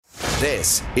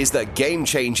This is the Game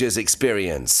Changers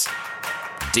Experience.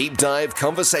 Deep dive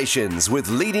conversations with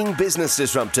leading business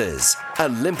disruptors,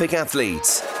 Olympic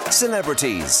athletes,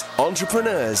 celebrities,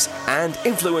 entrepreneurs, and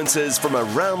influencers from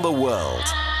around the world.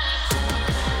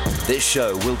 This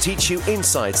show will teach you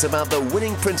insights about the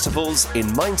winning principles in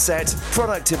mindset,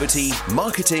 productivity,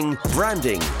 marketing,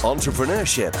 branding,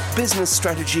 entrepreneurship, business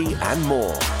strategy, and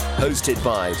more. Hosted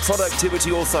by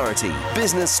Productivity Authority,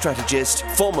 business strategist,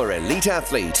 former elite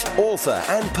athlete, author,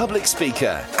 and public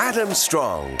speaker, Adam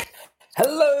Strong.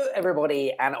 Hello,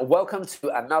 everybody, and welcome to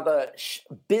another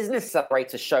Business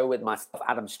Accelerator show with myself,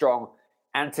 Adam Strong.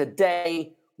 And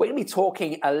today, we're going to be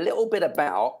talking a little bit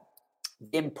about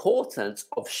the importance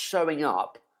of showing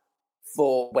up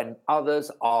for when others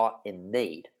are in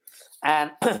need. And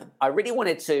I really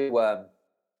wanted to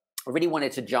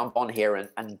jump on here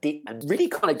and really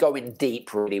kind of go in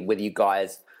deep, really, with you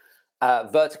guys,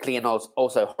 vertically and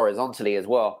also horizontally as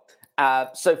well.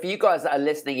 So for you guys that are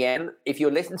listening in, if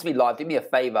you're listening to me live, do me a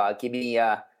favor,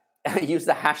 use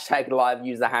the hashtag live,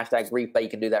 use the hashtag replay. You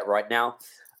can do that right now.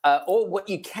 Or what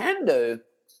you can do,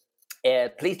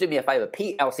 please do me a favor,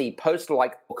 PLC, post,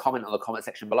 like, or comment on the comment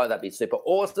section below. That'd be super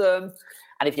awesome.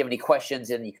 And if you have any questions,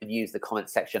 then you can use the comment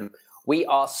section. We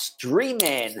are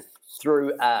streaming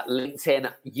through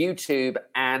LinkedIn, YouTube,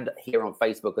 and here on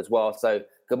Facebook as well. So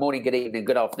good morning, good evening,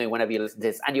 good afternoon, whenever you listen to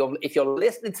this. And if you're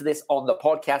listening to this on the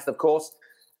podcast, of course,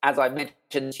 as I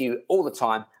mentioned to you all the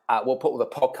time, we'll put all the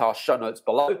podcast show notes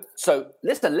below. So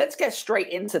listen, let's get straight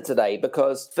into today,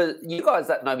 because for you guys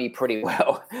that know me pretty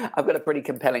well, I've got a pretty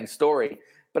compelling story.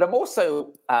 But I'm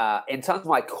also, in terms of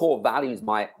my core values,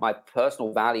 my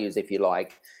personal values, if you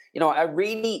like, I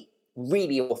really,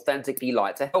 really authentically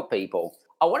like to help people.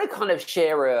 I want to kind of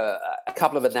share a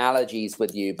couple of analogies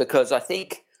with you, because I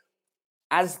think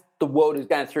as the world is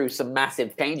going through some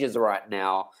massive changes right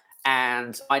now,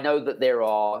 and I know that there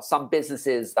are some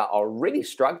businesses that are really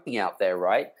struggling out there,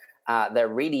 right? They're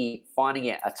really finding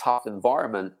it a tough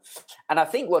environment. And I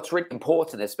think what's really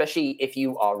important, especially if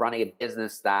you are running a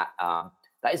business that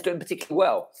is doing particularly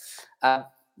well,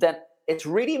 then it's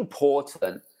really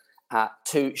important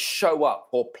to show up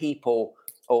for people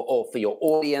or for your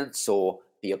audience or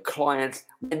for your clients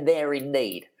when they're in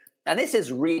need. And this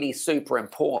is really super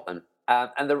important.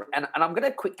 And I'm going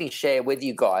to quickly share with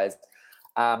you guys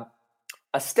a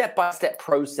step-by-step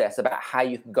process about how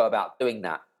you can go about doing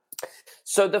that.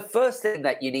 So the first thing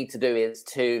that you need to do is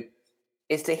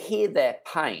to hear their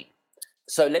pain.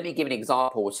 So let me give an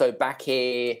example. So back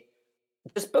here,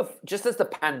 just as the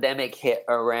pandemic hit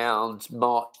around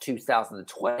March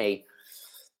 2020,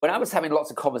 when I was having lots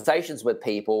of conversations with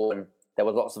people and there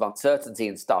was lots of uncertainty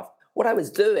and stuff, what I was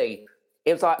doing,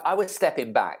 it was like I was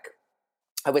stepping back.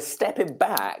 I was stepping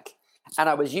back and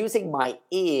I was using my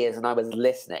ears and I was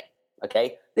listening,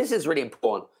 okay? This is really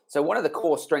important. So one of the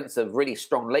core strengths of really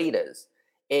strong leaders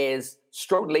is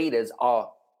strong leaders are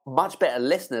much better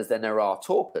listeners than there are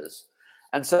talkers.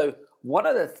 And so one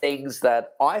of the things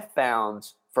that I found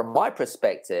from my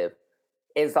perspective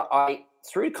is that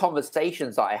through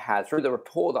conversations that I had, through the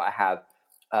rapport that I have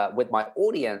with my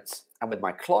audience and with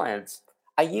my clients,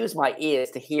 I use my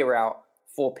ears to hear out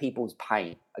for people's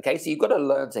pain. Okay, so you've got to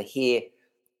learn to hear,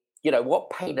 what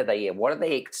pain are they in? What are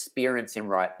they experiencing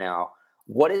right now?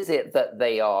 What is it that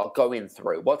they are going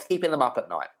through? What's keeping them up at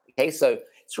night? Okay, so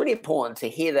it's really important to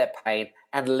hear their pain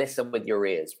and listen with your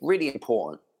ears. Really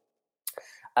important.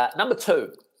 Number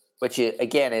two, which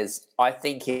again is, I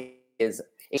think is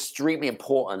extremely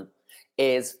important,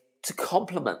 is to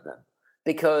compliment them,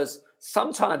 because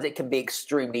sometimes it can be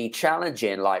extremely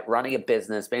challenging, like running a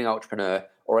business, being an entrepreneur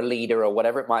or a leader or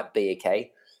whatever it might be,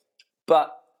 okay?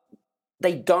 But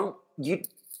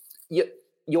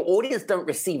your audience don't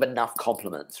receive enough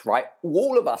compliments, right?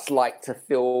 All of us like to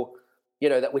feel,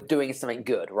 that we're doing something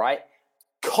good, right?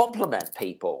 Compliment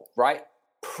people, right?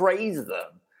 Praise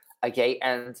them, okay?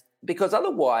 And because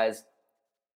otherwise,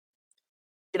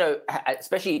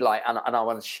 especially like, and I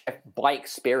want to share by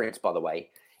experience, by the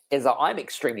way, is that I'm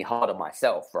extremely hard on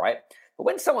myself, right? But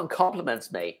when someone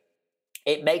compliments me,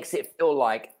 it makes it feel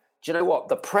like, do you know what?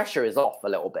 The pressure is off a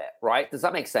little bit, right? Does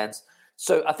that make sense?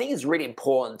 So I think it's really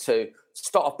important to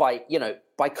start off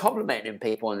by complimenting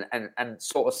people and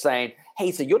sort of saying,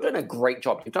 hey, so you're doing a great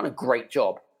job. You've done a great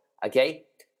job, okay?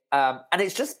 And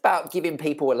it's just about giving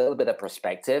people a little bit of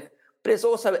perspective, but it's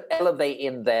also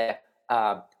elevating their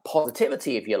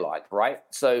positivity, if you like, right?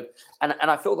 So, and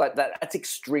I feel like that's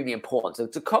extremely important. So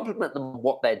to compliment them on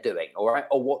what they're doing, all right,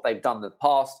 or what they've done in the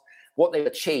past, what they've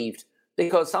achieved,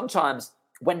 because sometimes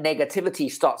when negativity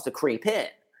starts to creep in,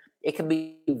 it can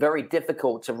be very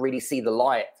difficult to really see the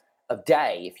light of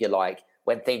day, if you like,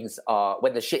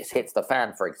 when the shit hits the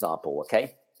fan, for example.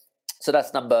 Okay, so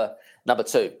that's number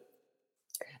two.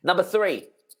 Number three,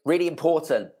 really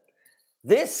important.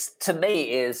 This to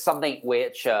me is something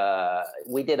which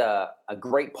we did a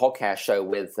great podcast show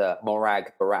with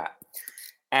Morag Barat,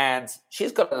 and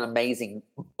she's got an amazing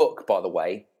book, by the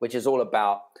way, which is all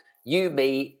about you,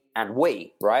 me, and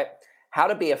we, right? How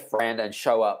to be a friend and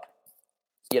show up,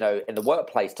 in the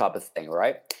workplace type of thing,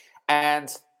 right?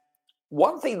 And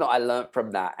one thing that I learned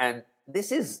from that, and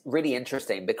this is really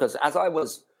interesting because as I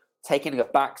was taking a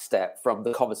back step from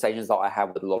the conversations that I have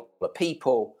with a lot of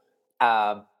people,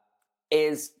 I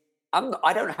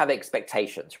don't have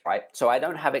expectations, right? So I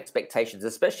don't have expectations,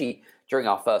 especially during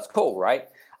our first call, right?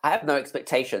 I have no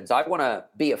expectations. I want to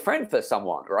be a friend for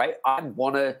someone, right? I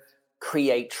want to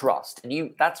create trust.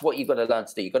 And that's what you've got to learn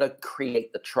to do. You've got to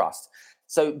create the trust.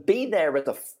 So be there as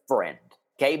a friend,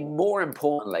 okay? More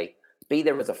importantly, be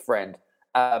there as a friend.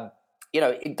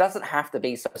 It doesn't have to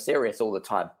be so serious all the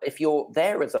time. If you're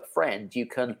there as a friend, you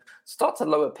can start to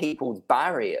lower people's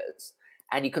barriers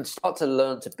and you can start to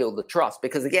learn to build the trust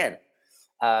because, again,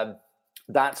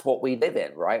 that's what we live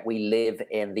in, right? We live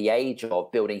in the age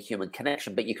of building human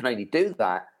connection, but you can only do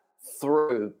that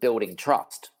through building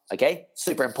trust, okay?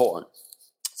 Super important.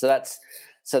 So that's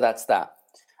that.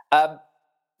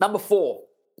 Number four,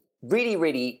 really,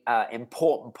 really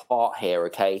important part here,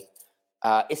 okay,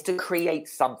 is to create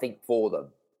something for them,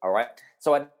 all right?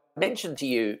 So I mentioned to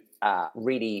you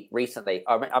really recently,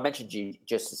 I mentioned to you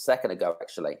just a second ago,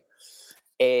 actually,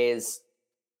 is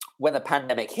when the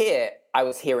pandemic hit, I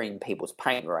was hearing people's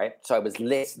pain, right? So I was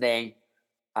listening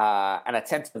and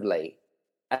attentively.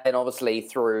 And then obviously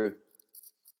through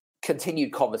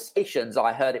continued conversations,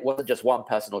 I heard it wasn't just one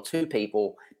person or two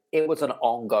people. It was an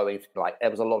ongoing,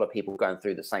 there was a lot of people going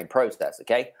through the same process,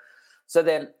 okay? So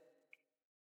then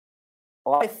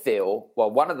I feel,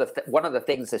 well, one of the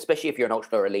things, especially if you're an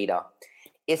entrepreneur or leader,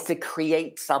 is to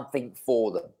create something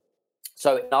for them.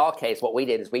 So in our case, what we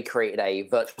did is we created a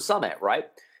virtual summit, right?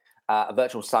 A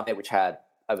virtual summit which had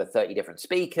over 30 different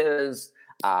speakers,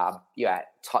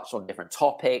 touched on different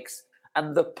topics.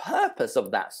 And the purpose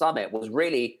of that summit was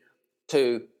really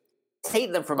to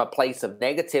take them from a place of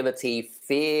negativity,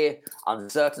 fear,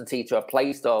 uncertainty to a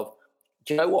place of,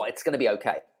 do you know what? It's going to be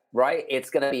okay, right? It's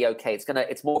going to be okay.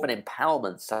 It's more of an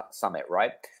empowerment summit,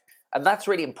 right? And that's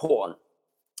really important.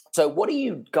 So what are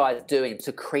you guys doing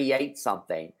to create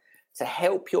something to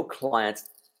help your clients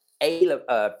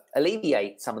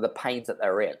alleviate some of the pains that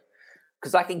they're in?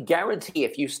 Because I can guarantee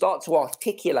if you start to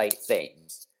articulate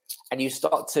things and you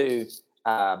start to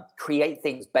create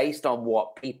things based on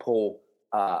what people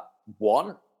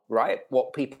want, right?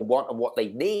 What people want and what they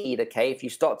need, okay? If you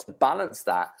start to balance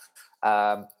that,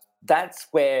 that's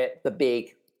where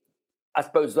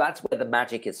that's where the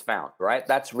magic is found, right?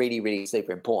 That's really, really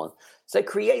super important. So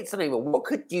create something. What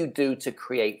could you do to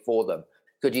create for them?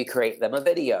 Could you create them a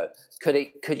video?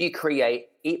 Could you create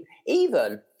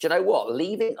even, do you know what?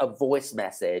 Leaving a voice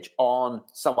message on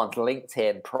someone's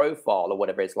LinkedIn profile or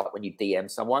whatever it's like when you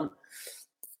DM someone,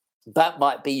 that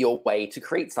might be your way to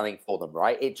create something for them,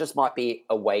 right? It just might be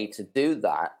a way to do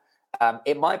that.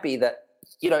 It might be that,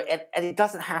 and it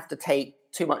doesn't have to take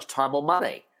too much time or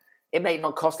money. It may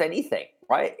not cost anything,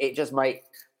 right? It just might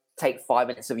take 5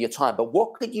 minutes of your time. But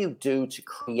what could you do to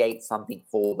create something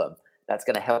for them that's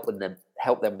going to help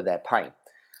them with their pain?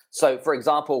 So, for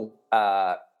example,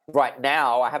 right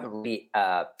now, I haven't really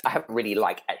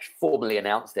actually formally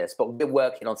announced this, but we're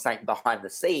working on something behind the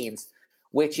scenes,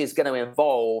 which is going to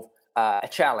involve a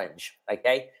challenge.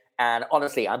 Okay. And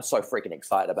honestly, I'm so freaking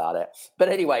excited about it. But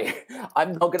anyway,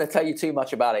 I'm not going to tell you too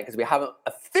much about it because we haven't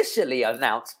officially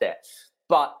announced it,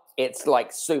 but it's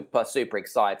like super, super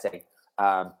exciting.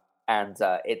 And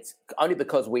it's only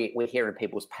because we're hearing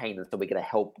people's pain, and so we're going to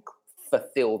help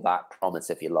fulfill that promise,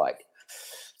 if you like.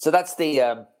 So that's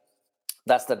the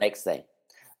next thing.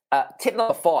 Tip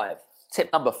number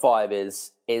five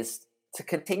is to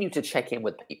continue to check in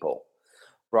with people,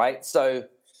 right? So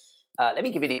let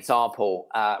me give you an example.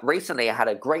 Recently, I had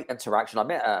a great interaction. I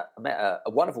met a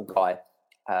wonderful guy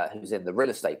who's in the real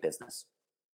estate business,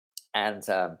 and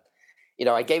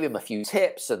I gave him a few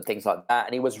tips and things like that,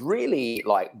 and he was really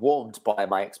warmed by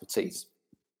my expertise.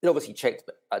 He obviously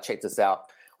checked us out.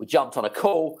 We jumped on a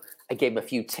call. I gave him a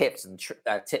few tips and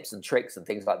tricks and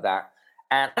things like that.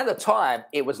 And at the time,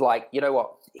 it was like, you know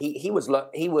what? He was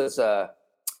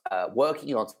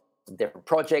working on some different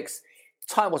projects.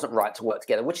 Time wasn't right to work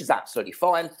together, which is absolutely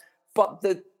fine. But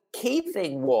the key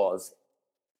thing was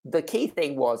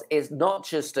not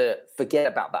just to forget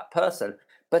about that person,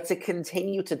 but to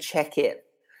continue to check in.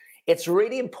 It's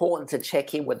really important to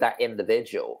check in with that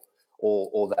individual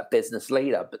or that business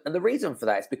leader. And the reason for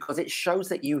that is because it shows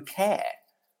that you care.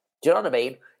 Do you know what I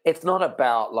mean? It's not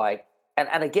about like,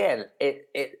 and again, it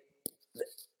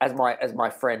as my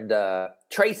friend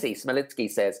Tracy Smolinski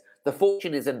says, the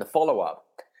fortune is in the follow up.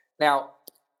 Now,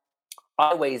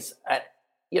 I always,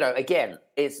 again,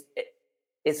 it's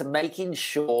making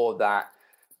sure that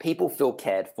people feel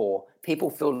cared for, people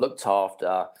feel looked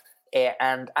after,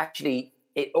 and actually,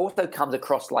 it also comes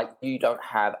across like you don't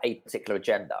have a particular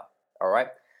agenda. All right.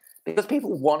 Because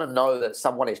people want to know that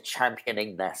someone is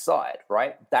championing their side,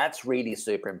 right? That's really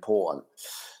super important.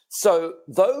 So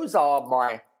those are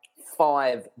my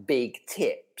 5 big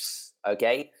tips,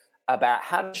 okay, about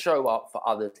how to show up for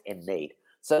others in need.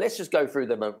 So let's just go through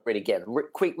them really again.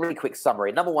 Really quick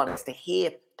summary. Number 1 is to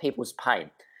hear people's pain.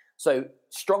 So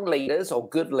strong leaders or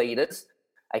good leaders,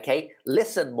 okay,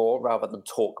 listen more rather than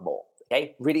talk more,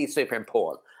 okay? Really super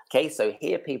important, okay? So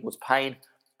hear people's pain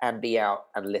and be out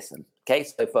and listen. Okay,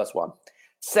 so first one.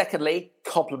 Secondly,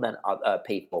 compliment other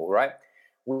people, right?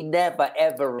 We never,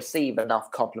 ever receive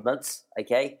enough compliments,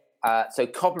 okay? So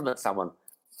compliment someone.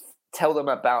 Tell them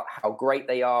about how great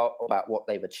they are, about what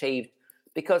they've achieved,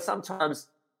 because sometimes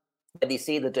when you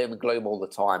see the doom and gloom all the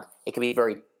time, it can be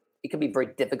very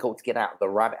difficult to get out of the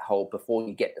rabbit hole before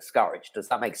you get discouraged. Does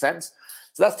that make sense?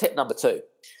 So that's tip number 2.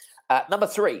 Number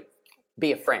 3,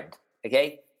 be a friend,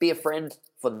 okay? Be a friend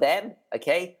for them,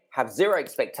 okay? Have zero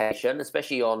expectation,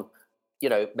 especially on,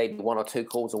 maybe 1 or 2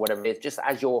 calls or whatever it is, just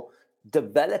as you're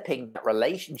developing that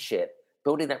relationship,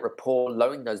 building that rapport,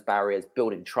 lowering those barriers,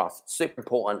 building trust. Super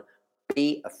important.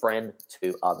 Be a friend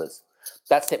to others.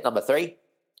 That's tip number 3.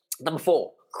 Number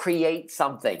 4, create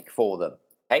something for them,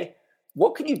 okay?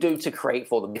 What can you do to create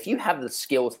for them? If you have the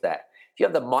skill set, if you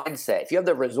have the mindset, if you have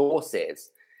the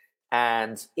resources,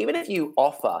 and even if you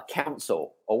offer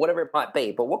counsel or whatever it might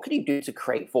be, but what can you do to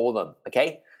create for them,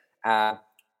 okay?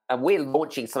 And we're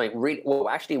launching something we're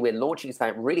launching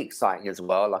something really exciting as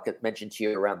well, like I mentioned to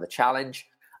you around the challenge,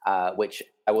 which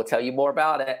I will tell you more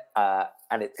about it,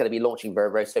 and it's going to be launching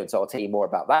very, very soon, so I'll tell you more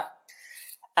about that.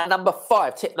 And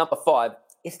tip number 5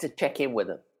 is to check in with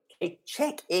them. Okay?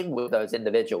 Check in with those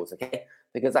individuals, okay?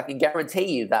 Because I can guarantee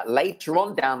you that later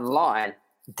on down the line,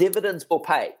 dividends will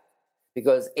pay.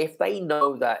 Because if they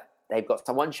know that they've got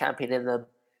someone championing them,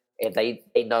 if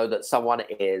they know that someone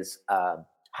is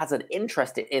has an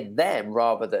interest in them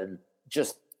rather than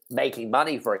just making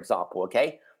money, for example,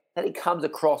 okay, then it comes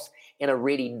across in a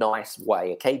really nice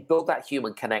way, okay? Build that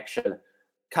human connection,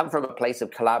 come from a place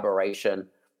of collaboration,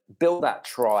 build that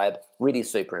tribe, really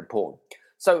super important.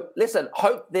 So listen,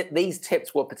 hope that these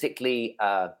tips were particularly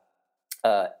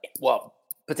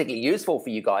useful for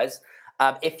you guys.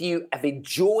 If you have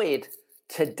enjoyed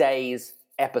today's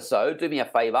episode, do me a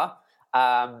favor.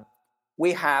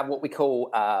 We have what we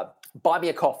call Buy Me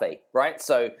a Coffee, right?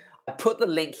 So I put the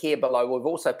link here below. We've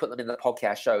also put them in the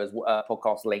podcast show as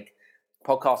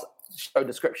podcast show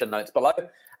description notes below.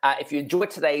 If you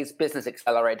enjoyed today's Business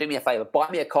Accelerator, do me a favor,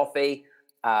 buy me a coffee,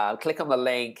 click on the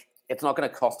link. It's not going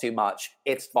to cost too much.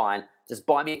 It's fine. Just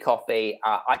buy me a coffee.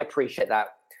 I appreciate that.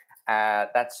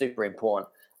 That's super important.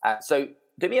 So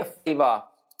do me a favor,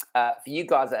 for you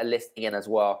guys that are listening in as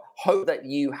well. Hope that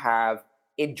you have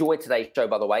enjoyed today's show,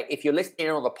 by the way. If you're listening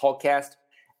in on the podcast,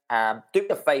 do me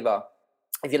a favor.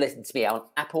 If you're listening to me on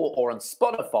Apple or on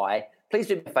Spotify, please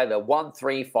do me a favor, 1,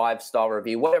 3, 5-star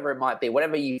review, whatever it might be,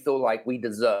 whatever you feel like we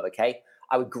deserve, okay?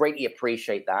 I would greatly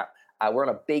appreciate that. We're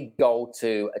on a big goal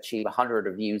to achieve 100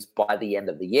 reviews by the end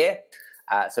of the year.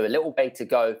 So a little way to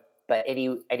go, but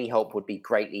any help would be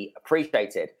greatly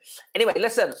appreciated. Anyway,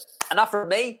 listen, enough from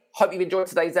me. Hope you've enjoyed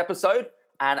today's episode,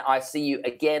 and I see you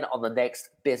again on the next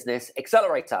Business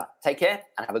Accelerator. Take care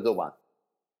and have a good one.